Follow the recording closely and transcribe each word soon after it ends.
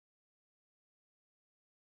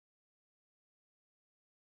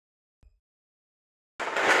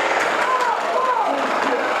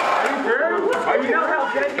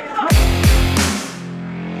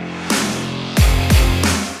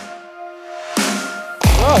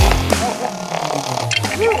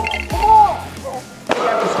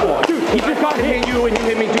Dude, he just got hit you and he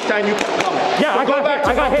hit me 2 times. You kept coming. Yeah, I got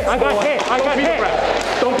hit.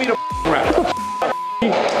 Don't be the ref.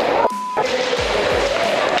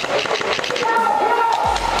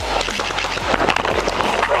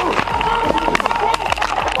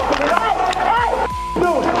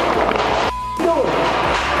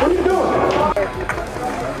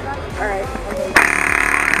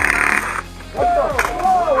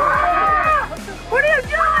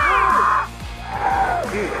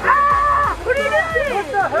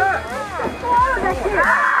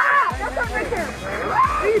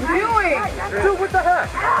 Dude, what the heck?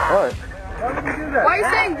 What? Why did you do that? Why are you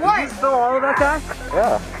saying what? Did you spill all of that guy?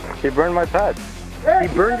 Yeah. He burned my pad. He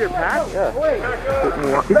burned your pad? Yeah.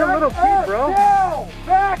 He's a little kid, bro.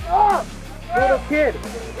 Back up! Little kid.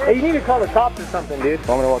 Hey, you need to call the cops or something, dude.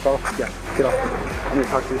 Want me to walk off? Yeah, get off. I need to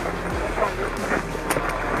talk to you.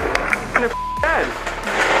 Dad.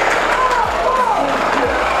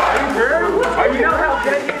 Are you sure? Are you know how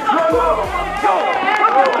dead he is? Go!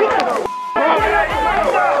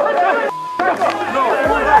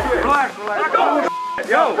 Relax.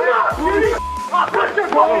 Yo! I'm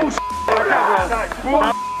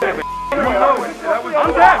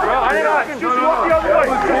dead, bro. I didn't know. Just walk the other way.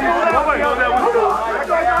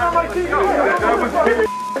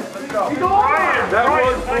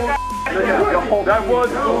 That was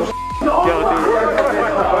bullshit. Yo, dude.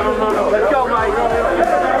 Let's go, Mike.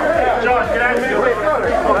 Josh, get out of here.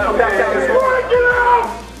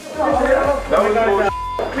 That was bullshit.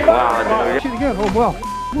 Wow, dude. Shoot again. Oh, wow.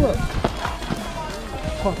 Look.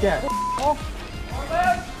 Fuck that.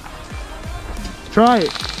 Try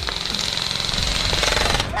it.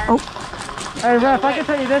 Oh. Hey, ref, I can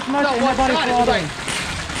tell you this much, ain't nobody following.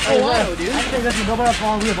 Hey, ref, I can tell you this much, nobody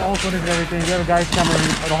following. We have all footage and everything. We have a guy's camera,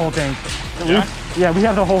 the whole thing. Yeah, we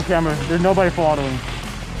have the whole camera. There's nobody following.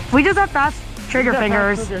 We just have fast trigger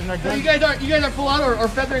fingers. So you guys are full out or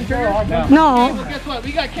feathering triggers? No. Okay, well, guess what?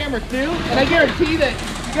 We got cameras too, and I guarantee that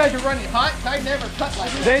you guys are running hot. I never cut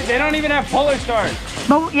like this. They don't even have polar stars.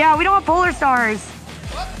 But yeah, we don't have polar stars.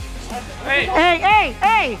 Hey,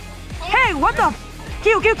 Hey, what the f?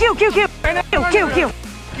 Q.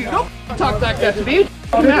 Don't talk like that to me.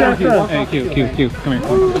 Hey, Q, come here.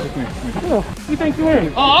 You think you are?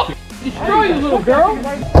 Oh, destroy you, little girl.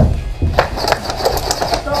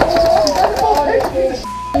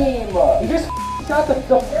 You just got this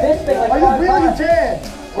thing like Are you really dead?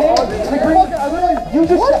 You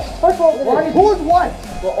just first of all, who's what?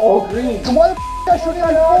 We're all green. So why the I shot you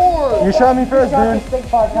on 4? You shot me first, dude.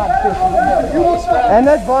 And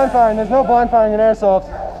that's blind firing. There's no blind firing in airsoft.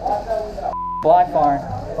 Blind firing.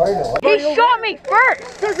 He shot me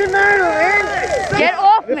first. Doesn't matter, man. Get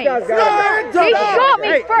off me. He shot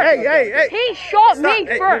me first. Hey. He shot me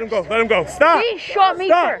first. Let him go. Stop. He shot me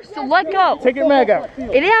first. So let go. Take your mag out.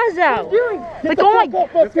 It is out. Like, oh my God.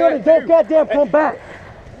 Don't goddamn come back.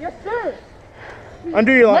 Yes, sir.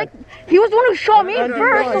 Undo your line. He was the one who shot me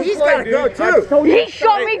first. He's got to go too. He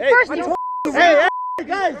shot me first. Hey,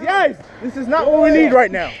 guys. This is not what we need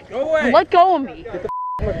right now. Go away. Let go of me.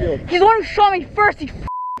 He's the one who shot me first. You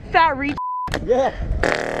fat reach. Yeah.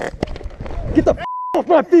 Get the off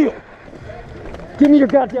my field. Give me your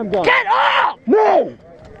goddamn gun. Get off! No!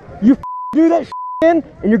 You do that in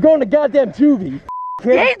and you're going to goddamn juvie.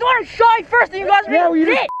 He's the one who shot me first and you guys Yeah, well, you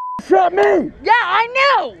just shot me. Yeah, I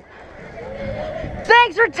know.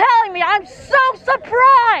 Thanks for telling me. I'm so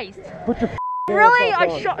surprised. Put your Really?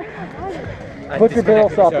 I shot. Put your barrel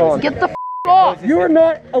stop on. Get the off. You are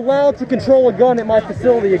not allowed to control a gun at my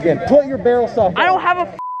facility again. Put your barrel stop on. I don't have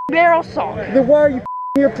a barrel saw. Then why are you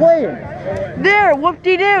here playing? There,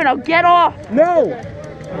 whoop-de-doo. Now get off. No.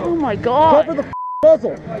 Oh my God. Cover the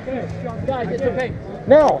muzzle.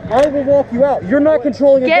 Now, I will walk you out. You're not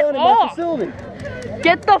controlling a gun in my facility.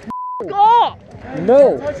 Get the off.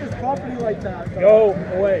 No. Go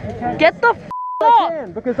away. Get the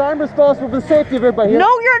off. Because I'm responsible for the safety of everybody here.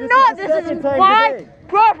 No, you're not. This is my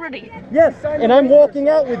property. Yes, and I'm walking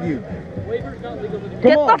out with you.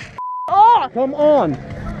 Get the off. Come on.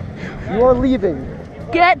 You are leaving.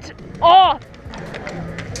 Get off.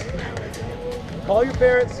 Call your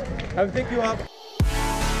parents. Have them pick you up.